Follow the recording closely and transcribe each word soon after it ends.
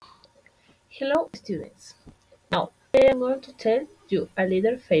Hello, students. Now, I am going to tell you a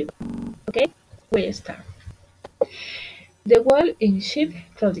little fable. Okay, we start. The whale in sheep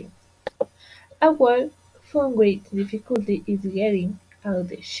clothing. A whale found great difficulty in getting out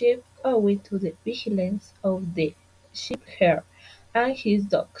the ship owing to the vigilance of the shepherd and his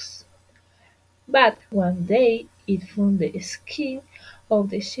dogs. But one day it found the skin of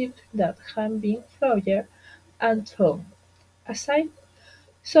the sheep that had been frozen and thrown aside,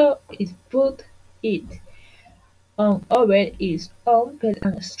 so it put it on over its own bed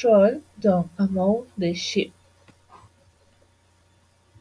and strolled down among the sheep.